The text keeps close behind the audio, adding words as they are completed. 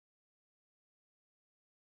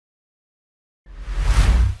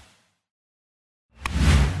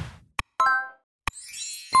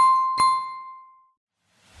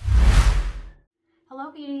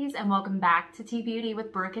Hello beauties and welcome back to Tea Beauty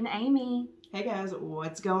with Brooke and Amy. Hey guys,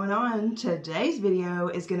 what's going on? Today's video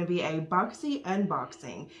is going to be a boxy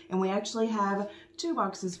unboxing, and we actually have two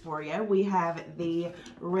boxes for you. We have the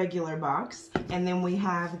regular box and then we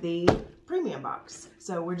have the premium box.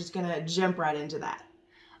 So we're just going to jump right into that.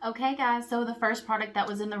 Okay guys, so the first product that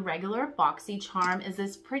was in the regular BOXYCHARM is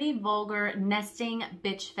this Pretty Vulgar Nesting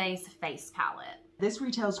Bitch Face Palette. This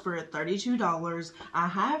retails for $32. I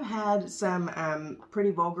have had some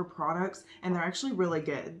Pretty Vulgar products and they're actually really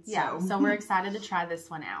good. Yeah, so we're excited to try this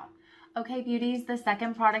one out. Okay beauties, the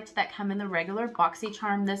second product that come in the regular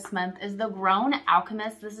BOXYCHARM this month is the Grown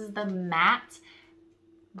Alchemist. This is the Matte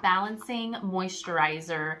Balancing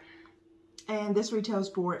Moisturizer. And this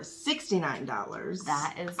retails for $69.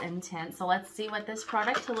 That is intense. So let's see what this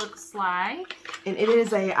product looks like. And it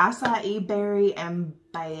is a acai berry and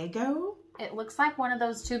bago. It looks like one of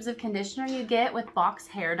those tubes of conditioner you get with box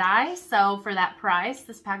hair dye. So for that price,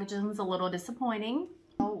 this packaging is a little disappointing.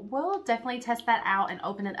 We'll definitely test that out and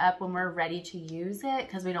open it up when we're ready to use it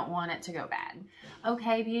because we don't want it to go bad.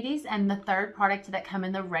 Okay, beauties, and the third product that come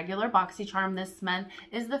in the regular BOXYCHARM this month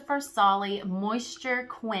is the Versali Moisture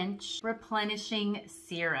Quench Replenishing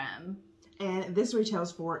Serum. And this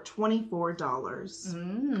retails for $24.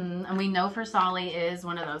 And we know Versali is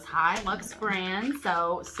one of those high luxe brands,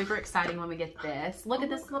 so super exciting when we get this. Look at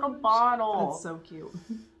this little bottle. That's so cute.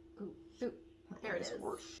 Ooh, there it is.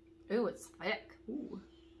 Ooh, it's thick. Ooh.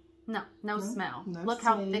 No smell. No Look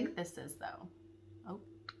smell. how thick this is, though. Oh.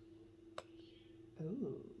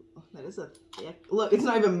 Ooh, that is a thick. Look, it's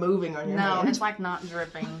not even moving on your hand. No, it's like not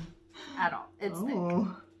dripping at all. It's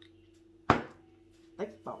thick.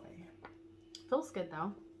 Thick boy. Feels good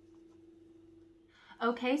though.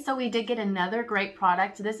 Okay, so we did get another great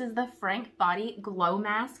product. This is the Frank Body Glow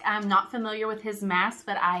Mask. I'm not familiar with his mask,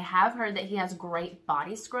 but I have heard that he has great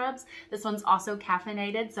body scrubs. This one's also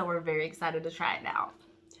caffeinated, so we're very excited to try it out.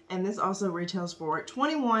 And this also retails for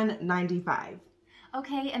 $21.95.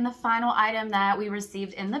 Okay, and the final item that we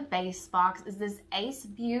received in the base box is this Ace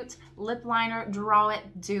Beauty Lip Liner Draw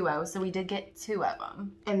It Duo. So we did get two of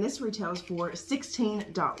them. And this retails for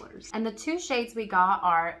 $16. And the two shades we got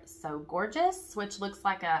are So Gorgeous, which looks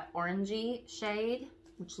like a orangey shade.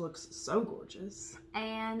 Which looks so gorgeous.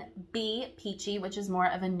 And Be Peachy, which is more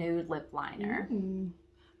of a nude lip liner.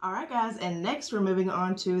 Alright guys, and next we're moving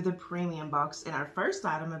on to the premium box, and our first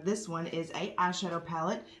item of this one is a eyeshadow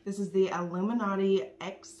palette. This is the Illuminati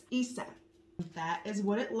XOXO. That is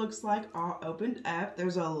what it looks like all opened up.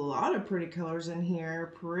 There's a lot of pretty colors in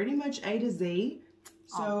here, pretty much A to Z.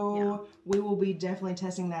 So we will be definitely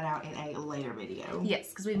testing that out in a later video. Yes,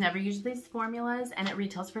 because we've never used these formulas and it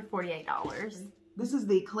retails for $48. This is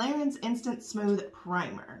the Clarins Instant Smooth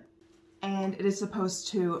Primer. And it is supposed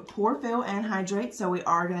to pore, fill, and hydrate, so we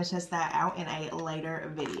are going to test that out in a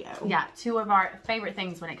later video. Yeah, two of our favorite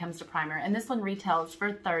things when it comes to primer, and this one retails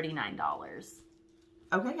for $39.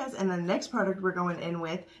 Okay guys, and the next product we're going in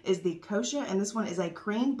with is the Kosha, and this one is a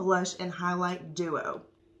cream blush and highlight duo.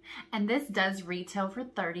 And this does retail for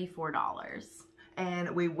 $34.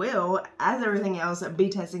 And we will, as everything else, be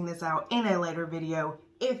testing this out in a later video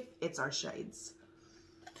if it's our shades.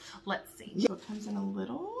 Let's see. So it comes in a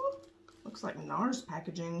little... Looks like NARS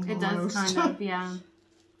packaging. It does kind of, yeah.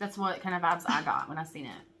 That's what kind of vibes I got when I seen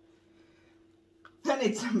it. I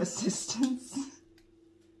need some assistance.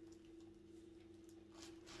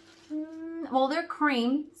 Well, they're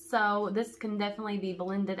cream, so this can definitely be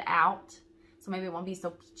blended out. So maybe it won't be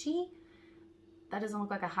so peachy. That doesn't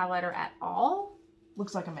look like a highlighter at all.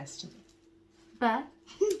 Looks like a mess to me. But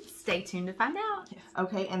stay tuned to find out. Yeah.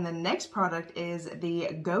 Okay, and the next product is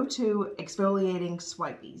the Go-To Exfoliating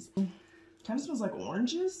Swipies. Kind of smells like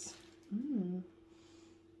oranges.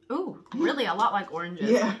 Ooh, really a lot like oranges.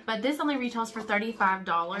 Yeah. But this only retails for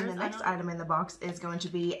 $35. And the next item in the box is going to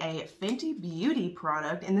be a Fenty Beauty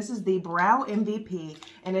product. And this is the Brow MVP.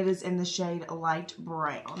 And it is in the shade Light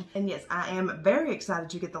Brown. And yes, I am very excited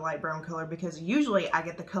to get the light brown color because usually I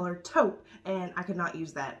get the color taupe. And I could not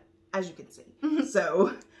use that, as you can see.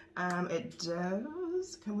 So, it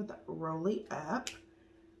does come with that rolly up.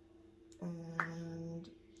 And...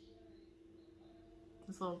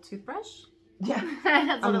 this little toothbrush? Yeah.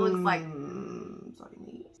 That's what it looks like.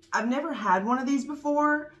 I've never had one of these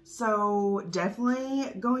before, so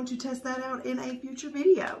definitely going to test that out in a future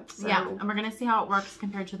video. So. Yeah, and we're going to see how it works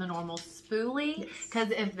compared to the normal spoolie.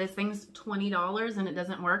 Because if this thing's $20 and it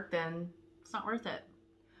doesn't work, then it's not worth it.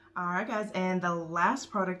 Alright guys, and the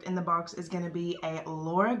last product in the box is going to be a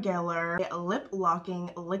Laura Geller Lip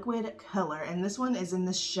Locking Liquid Color. And this one is in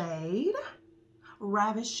the shade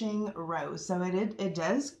Ravishing Rose. So it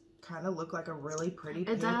does kind of look like a really pretty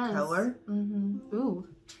pink It does. color. Ooh,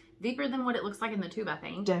 deeper than what it looks like in the tube, I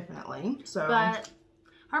think. Definitely. So, but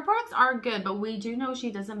her products are good, but we do know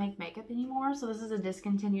she doesn't make makeup anymore, so this is a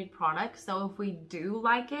discontinued product. So if we do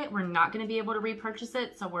like it, we're not going to be able to repurchase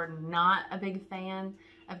it, so we're not a big fan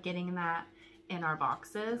of getting that in our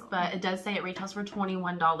boxes. But it does say it retails for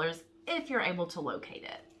 $21 if you're able to locate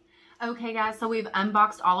it. Okay guys, so we've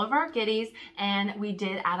unboxed all of our goodies and we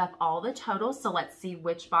did add up all the totals, so let's see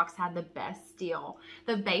which box had the best deal.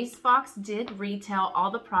 The base box did retail all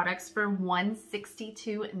the products for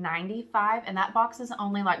 $162.95, and that box is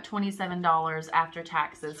only like $27 after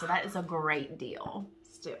taxes, so that is a great deal.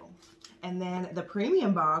 Still. And then the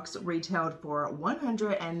premium box retailed for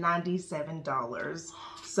 $197.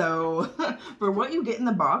 So for what you get in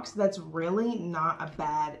the box, that's really not a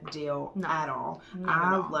bad deal at all.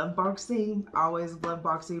 I love Boxy. Always love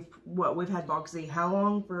Boxy. What, we've had Boxy how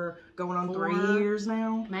long? For going on 3 years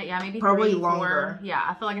now? Yeah, maybe probably 3, longer. 4. Yeah,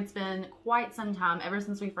 I feel like it's been quite some time ever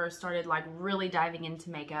since we first started like really diving into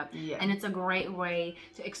makeup. Yeah. And it's a great way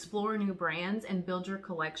to explore new brands and build your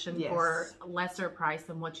collection for a lesser price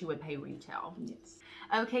than what you would pay retail. Yes.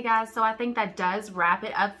 Okay guys, so I think that does wrap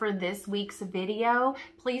it up for this week's video.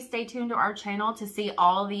 Please stay tuned to our channel to see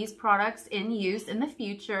all these products in use in the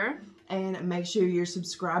future. And make sure you're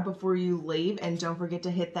subscribed before you leave, and don't forget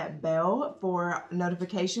to hit that bell for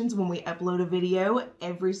notifications when we upload a video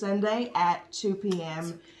every Sunday at 2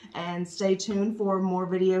 p.m. And stay tuned for more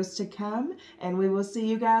videos to come, and we will see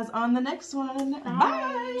you guys on the next one.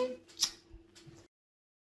 Bye.